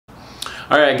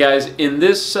Alright guys, in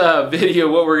this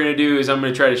video what we're going to do is I'm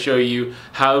going to try to show you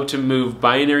how to move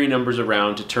binary numbers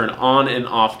around to turn on and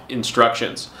off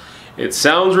instructions. It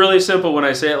sounds really simple when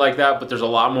I say it like that, but there's a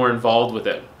lot more involved with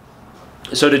it.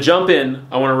 So to jump in,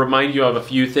 I want to remind you of a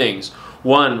few things.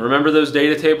 One, remember those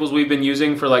data tables we've been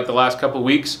using for like the last couple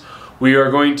weeks? We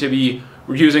are going to be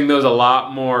using those a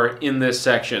lot more in this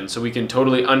section so we can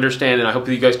totally understand, and I hope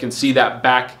that you guys can see that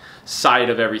back side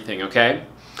of everything, okay?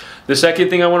 The second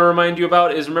thing I want to remind you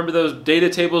about is remember those data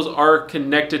tables are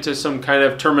connected to some kind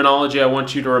of terminology I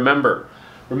want you to remember.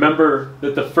 Remember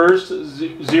that the first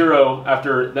zero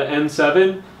after the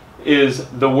N7 is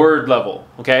the word level,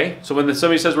 okay? So when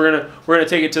somebody says we're gonna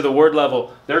take it to the word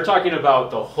level, they're talking about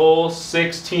the whole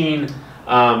 16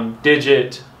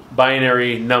 digit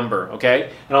binary number,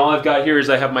 okay? And all I've got here is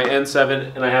I have my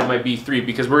N7 and I have my B3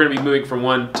 because we're gonna be moving from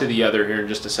one to the other here in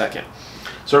just a second.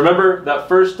 So remember that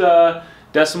first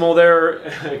decimal there,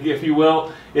 if you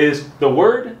will, is the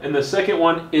word, and the second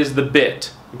one is the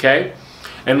bit, okay?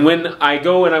 And when I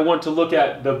go and I want to look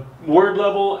at the word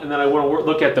level and then I want to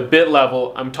look at the bit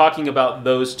level, I'm talking about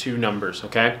those two numbers,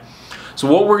 okay?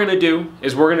 So what we're going to do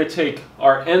is we're going to take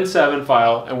our N7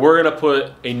 file and we're going to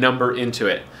put a number into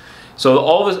it. So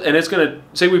all this, and it's going to,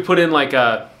 say we put in like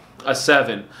a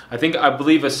 7. I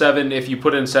believe a 7, if you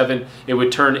put in 7, it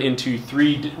would turn into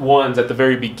 3 ones at the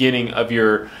very beginning of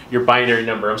your binary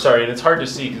number. I'm sorry, and it's hard to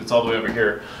see because it's all the way over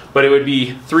here, but it would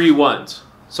be 3 ones.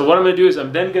 So what I'm going to do is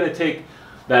I'm then going to take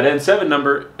that N7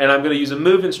 number and I'm going to use a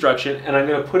move instruction and I'm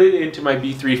going to put it into my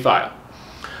B3 file.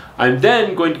 I'm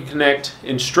then going to connect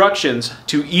instructions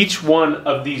to each one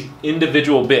of these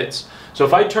individual bits. So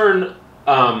if I turn,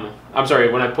 I'm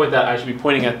sorry, when I point that, I should be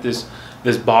pointing at this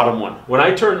bottom one. When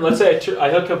I turn, let's say I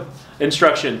hook up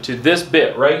instruction to this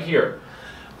bit right here.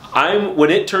 When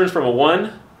it turns from a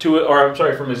 1 to, or I'm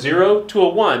sorry, from a 0 to a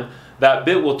 1, that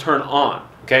bit will turn on,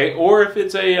 okay? Or if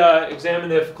it's a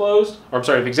examine if closed, or I'm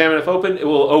sorry, if examine if open, it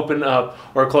will open up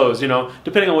or close, you know,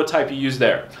 depending on what type you use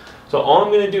there. So all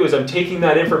I'm going to do is I'm taking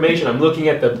that information, I'm looking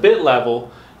at the bit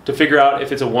level to figure out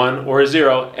if it's a 1 or a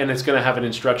 0, and it's going to have an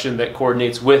instruction that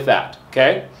coordinates with that,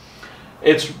 okay?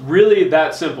 It's really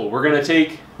that simple. We're gonna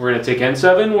take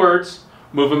N7 words,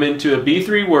 move them into a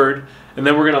B3 word, and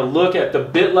then we're gonna look at the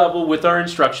bit level with our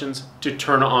instructions to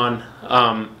turn on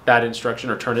that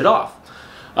instruction or turn it off.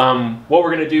 What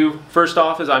we're gonna do first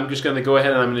off is I'm just gonna go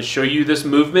ahead and I'm gonna show you this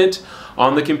movement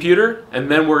on the computer, and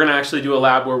then we're gonna actually do a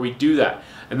lab where we do that.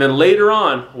 And then later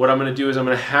on, what I'm gonna do is I'm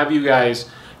gonna have you guys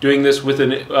doing this with a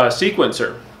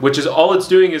sequencer, which is all it's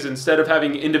doing is instead of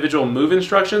having individual move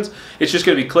instructions, it's just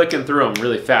going to be clicking through them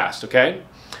really fast, okay?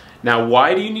 Now,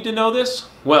 why do you need to know this?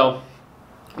 Well,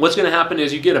 what's going to happen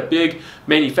is you get a big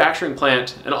manufacturing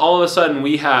plant, and all of a sudden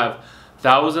we have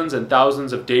thousands and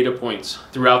thousands of data points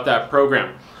throughout that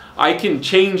program. I can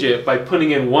change it by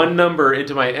putting in one number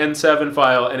into my N7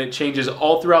 file, and it changes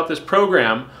all throughout this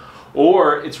program,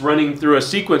 or it's running through a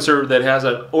sequencer that has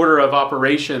an order of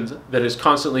operations that is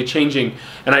constantly changing,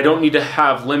 and I don't need to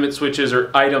have limit switches or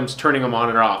items turning them on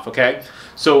and off, okay?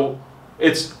 So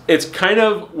it's kind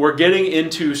of, we're getting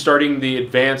into starting the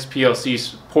advanced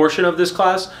PLC portion of this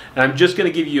class, and I'm just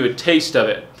going to give you a taste of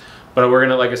it. But we're going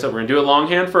to, like I said, we're going to do it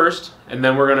longhand first, and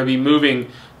then we're going to be moving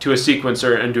to a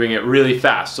sequencer and doing it really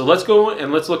fast. So let's go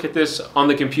and let's look at this on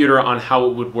the computer on how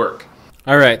it would work.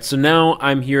 Alright, so now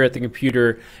I'm here at the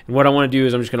computer, and what I want to do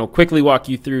is I'm just going to quickly walk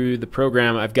you through the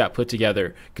program I've got put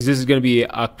together, because this is going to be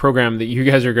a program that you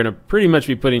guys are going to pretty much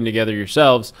be putting together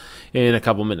yourselves in a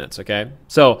couple minutes, okay?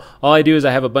 So all I do is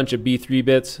I have a bunch of B3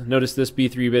 bits. Notice this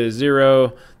B3 bit is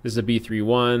 0, this is a B3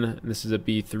 1, and this is a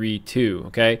B3 2,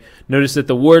 okay? Notice that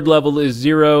the word level is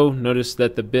 0, notice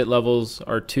that the bit levels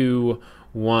are 2,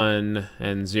 1,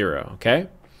 and 0, okay?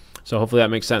 So hopefully that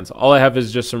makes sense. All I have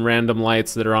is just some random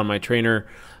lights that are on my trainer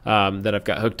that I've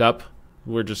got hooked up.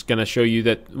 We're just going to show you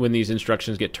that when these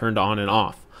instructions get turned on and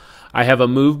off. I have a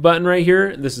move button right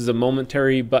here. This is a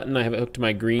momentary button. I have it hooked to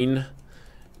my green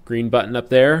button up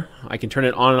there. I can turn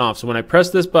it on and off. So when I press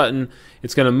this button,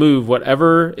 it's going to move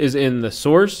whatever is in the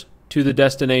source to the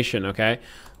destination, okay?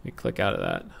 Let me click out of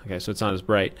that. Okay, so it's not as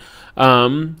bright.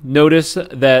 Notice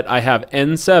that I have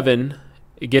N7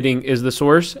 is the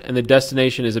source, and the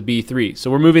destination is a B3. So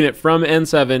we're moving it from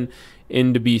N7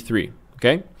 into B3,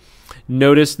 okay?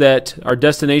 Notice that our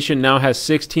destination now has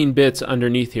 16 bits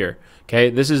underneath here, okay?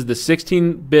 This is the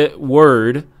 16-bit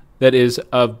word that is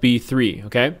of B3,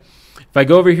 okay? If I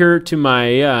go over here to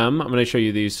my, I'm going to show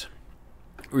you these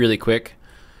really quick.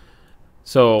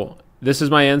 So this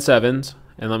is my N7s,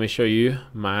 and let me show you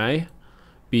my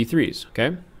B3s,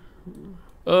 okay?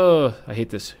 Oh, I hate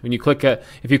this. When you click,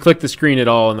 if you click the screen at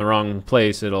all in the wrong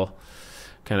place, it'll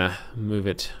kind of move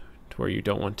it to where you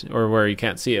don't want to, or where you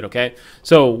can't see it, okay?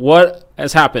 So what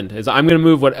has happened is I'm going to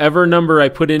move whatever number I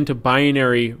put into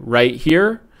binary right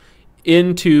here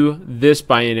into this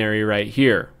binary right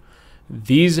here.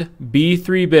 These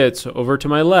B3 bits over to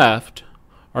my left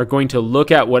are going to look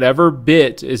at whatever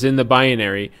bit is in the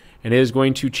binary, and it is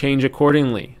going to change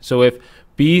accordingly. So if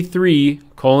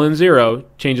B3:0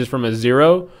 changes from a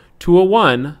 0 to a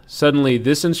 1, suddenly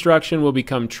this instruction will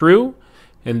become true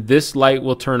and this light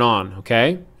will turn on,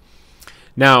 okay?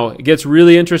 Now, it gets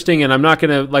really interesting, and I'm not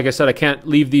going to, like I said, I can't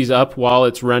leave these up while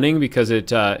it's running because it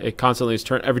constantly is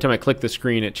turning. Every time I click the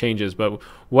screen, it changes. But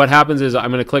what happens is I'm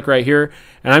going to click right here,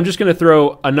 and I'm just going to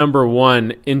throw a number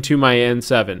 1 into my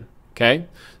N7, okay?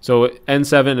 So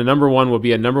N7, a number 1 will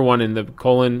be a number 1 in the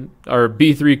colon, or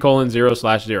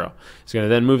B3:0/0. It's going to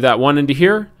then move that 1 into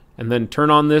here, and then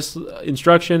turn on this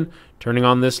instruction, turning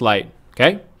on this light,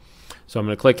 okay? So I'm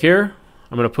going to click here.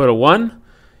 I'm going to put a 1,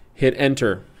 hit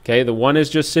enter. Okay, the 1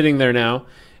 is just sitting there now.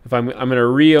 If I'm going to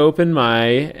reopen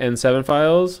my N7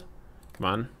 files, come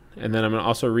on, and then I'm going to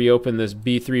also reopen this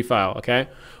B3 file. Okay,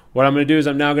 what I'm going to do is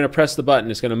I'm now going to press the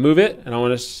button. It's going to move it, and I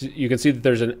want to. You can see that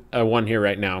there's a 1 here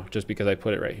right now, just because I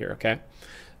put it right here. Okay,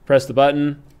 press the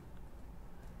button.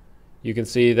 You can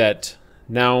see that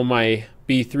now my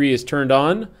B3 is turned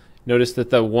on. Notice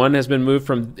that the 1 has been moved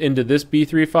from into this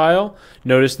B3 file.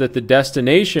 Notice that the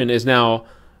destination is now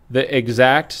the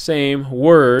exact same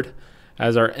word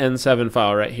as our N7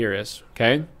 file right here is,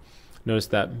 okay? Notice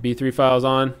that B3 file is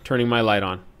on, turning my light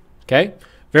on, okay?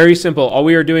 Very simple. All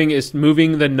we are doing is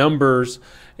moving the numbers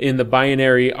in the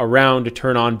binary around to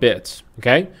turn on bits,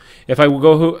 okay? If I will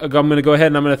go, I'm going to go ahead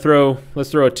and I'm going to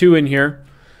let's throw a 2 in here,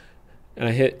 and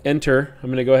I hit enter. I'm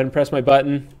going to go ahead and press my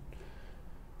button.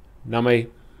 Now my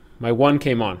 1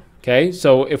 came on, okay?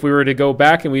 So if we were to go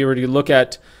back and we were to look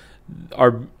at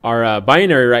our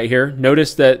binary right here,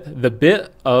 notice that the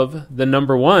bit of the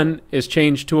number 1 is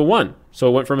changed to a 1. So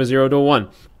it went from a 0 to a 1.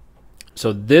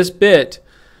 So this bit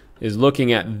is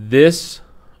looking at this,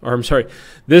 or I'm sorry,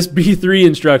 this B3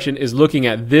 instruction is looking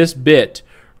at this bit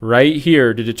right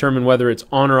here to determine whether it's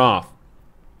on or off.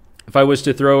 If I was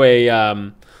to throw a,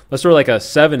 let's throw like a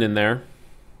 7 in there.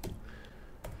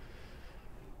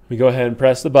 We go ahead and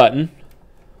press the button.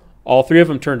 All 3 of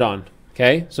them turned on.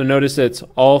 Okay, so notice it's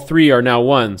all 3 are now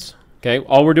 1s. Okay,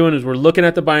 all we're doing is we're looking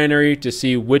at the binary to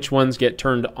see which ones get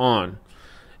turned on.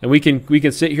 And we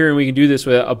can sit here and we can do this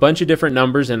with a bunch of different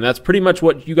numbers, and that's pretty much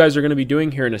what you guys are going to be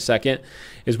doing here in a second,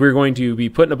 is we're going to be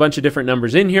putting a bunch of different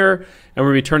numbers in here, and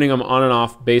we'll be turning them on and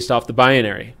off based off the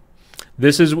binary.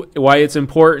 This is why it's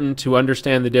important to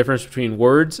understand the difference between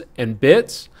words and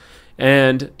bits,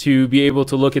 and to be able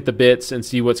to look at the bits and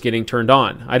see what's getting turned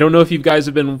on. I don't know if you guys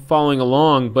have been following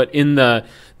along, but in the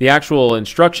actual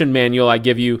instruction manual I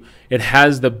give you, it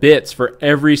has the bits for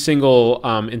every single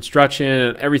instruction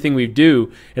and everything we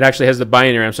do. It actually has the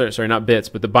binary, I'm sorry, not bits,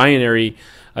 but the binary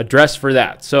address for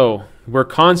that. So we're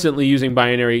constantly using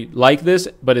binary like this,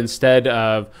 but instead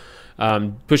of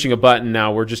pushing a button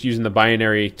now, we're just using the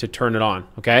binary to turn it on,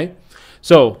 okay?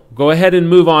 So go ahead and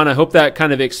move on. I hope that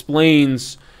kind of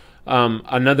explains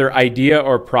another idea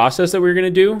or process that we're going to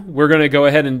do. We're going to go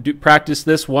ahead and practice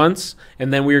this once,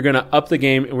 and then we're going to up the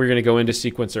game and we're going to go into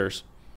sequencers.